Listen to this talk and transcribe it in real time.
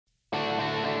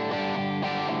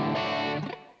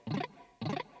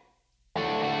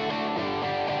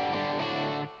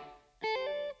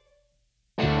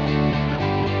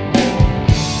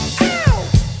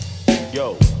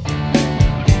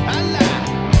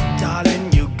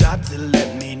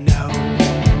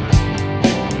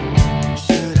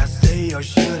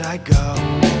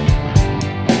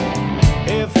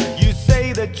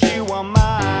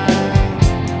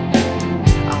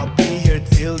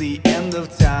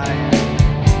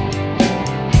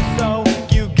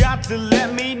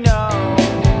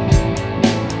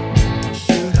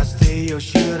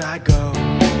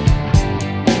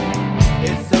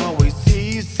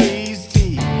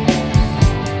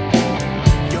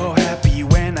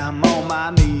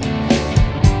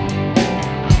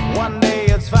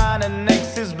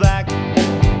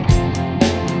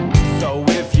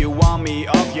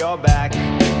your back.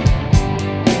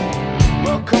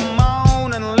 Well, come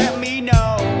on and let me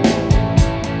know.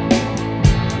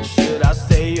 Should I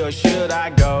stay or should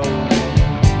I go?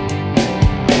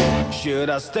 Should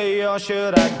I stay or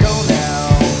should I go now?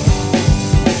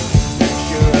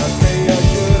 Should I stay or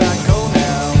should I go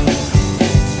now?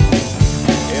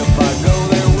 If I go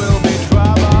there will be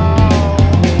trouble,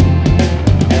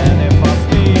 and if I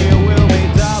stay it will be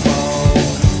double.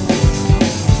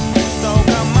 So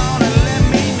come on and let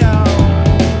me know.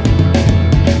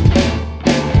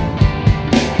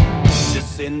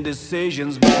 This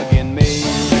indecision's bugging me.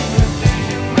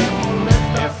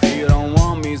 If you don't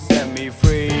want me, set me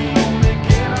free.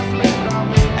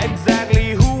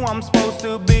 Exactly who I'm supposed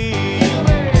to be.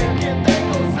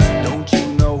 Don't you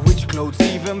know which clothes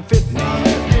even fit me?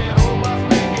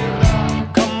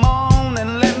 Come on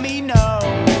and let me know.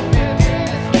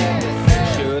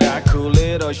 Should I cool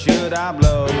it or should I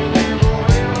blow?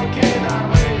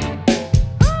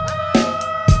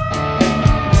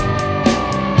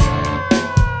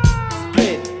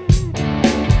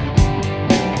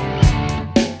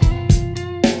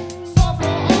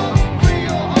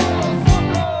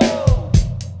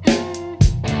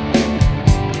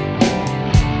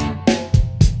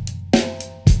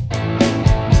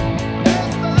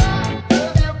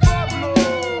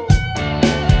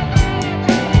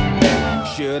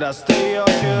 Should I stay or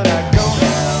should I go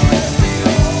now?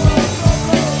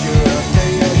 Should I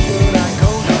stay or should I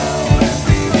go now?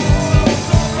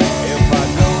 If I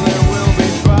go there will be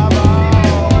trouble.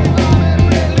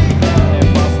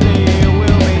 If I stay it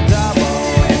will be double.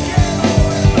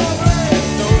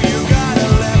 So you gotta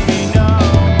let me know.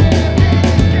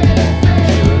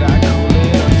 Should I cool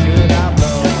it or should I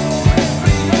blow?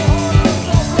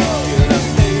 Should I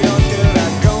stay or should I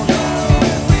go now?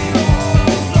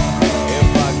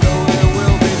 If I go there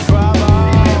will be trouble.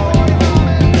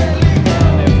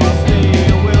 If I stay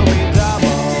it will be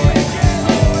double.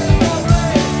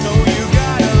 So you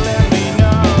gotta let me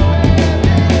know.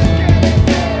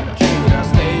 Should I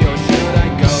stay or should I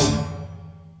go?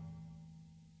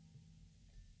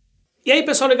 E aí,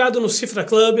 pessoal ligado no Cifra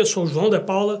Club, eu sou o João de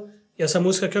Paula e essa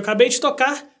música que eu acabei de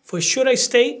tocar foi Should I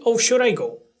Stay or Should I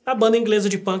Go, da banda inglesa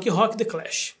de punk rock The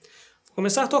Clash. Vou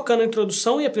começar tocando a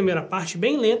introdução e a primeira parte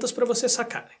bem lentas para vocês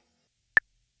sacarem.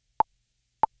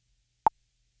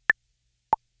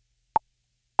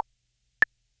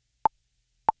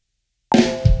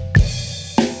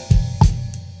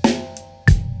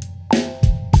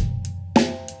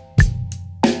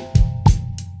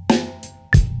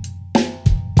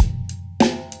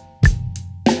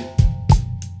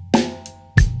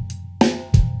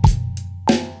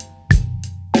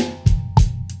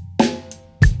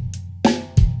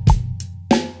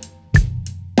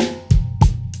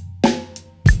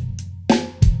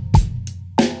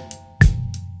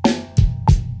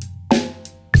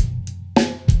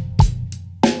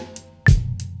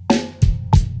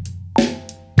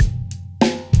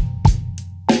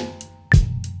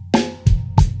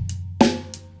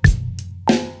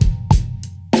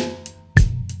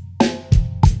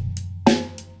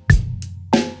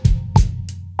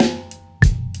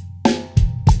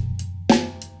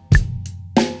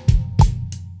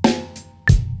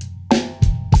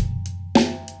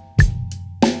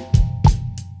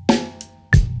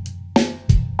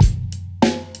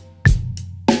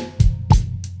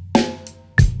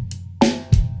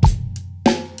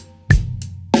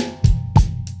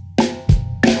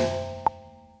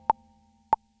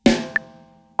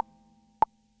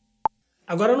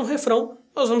 Agora no refrão,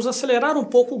 nós vamos acelerar um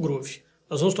pouco o groove.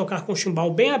 Nós vamos tocar com o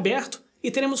chimbal bem aberto e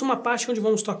teremos uma parte onde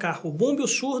vamos tocar o bumbo e o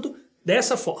surdo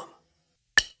dessa forma.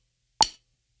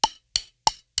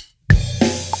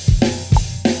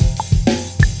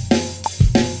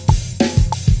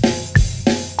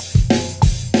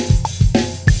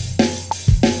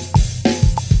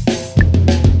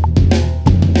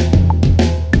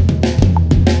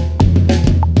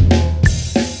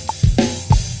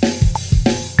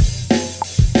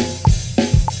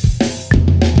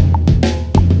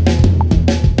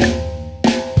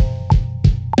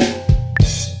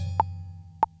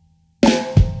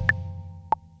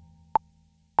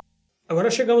 Agora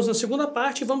chegamos na segunda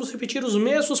parte e vamos repetir os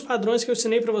mesmos padrões que eu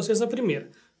ensinei para vocês na primeira.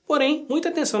 Porém, muita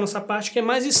atenção nessa parte que é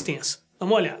mais extensa. Dá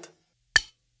uma olhada.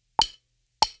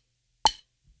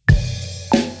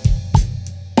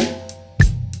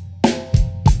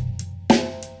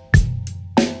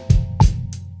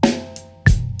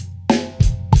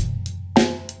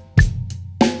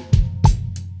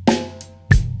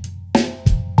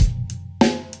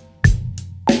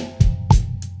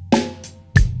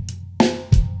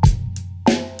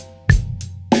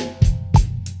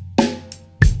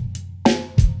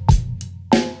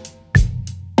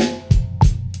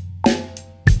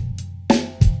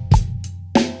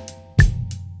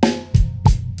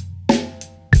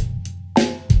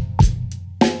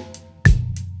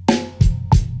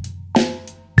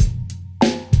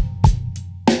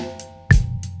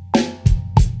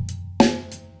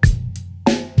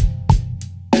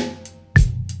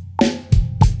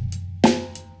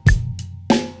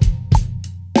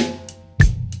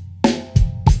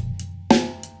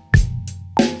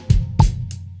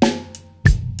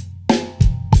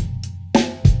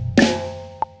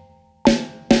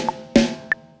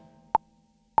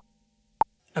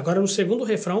 Agora no segundo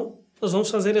refrão, nós vamos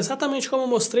fazer exatamente como eu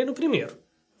mostrei no primeiro.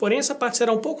 Porém, essa parte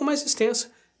será um pouco mais extensa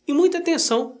e muita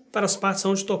atenção para as partes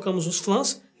onde tocamos os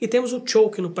flans e temos o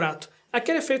choke no prato,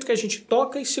 aquele efeito que a gente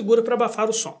toca e segura para abafar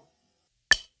o som.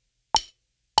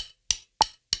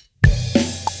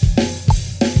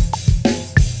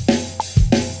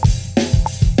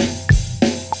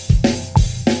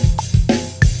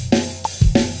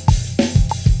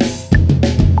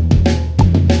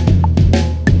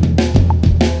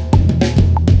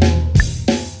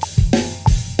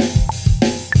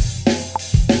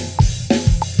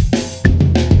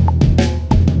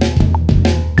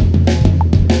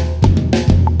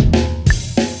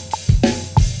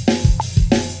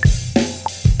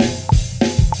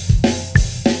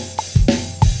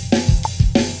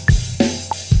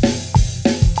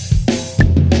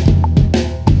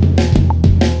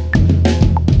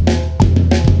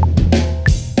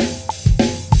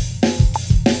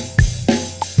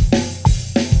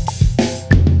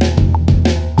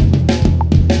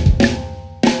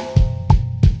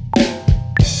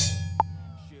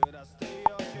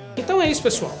 Então é isso,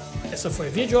 pessoal. Essa foi a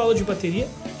videoaula de bateria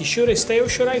de Should I Stay or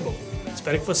Should I Go?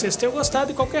 Espero que vocês tenham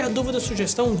gostado e qualquer dúvida ou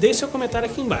sugestão, deixe seu comentário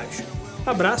aqui embaixo.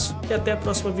 Abraço e até a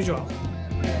próxima videoaula.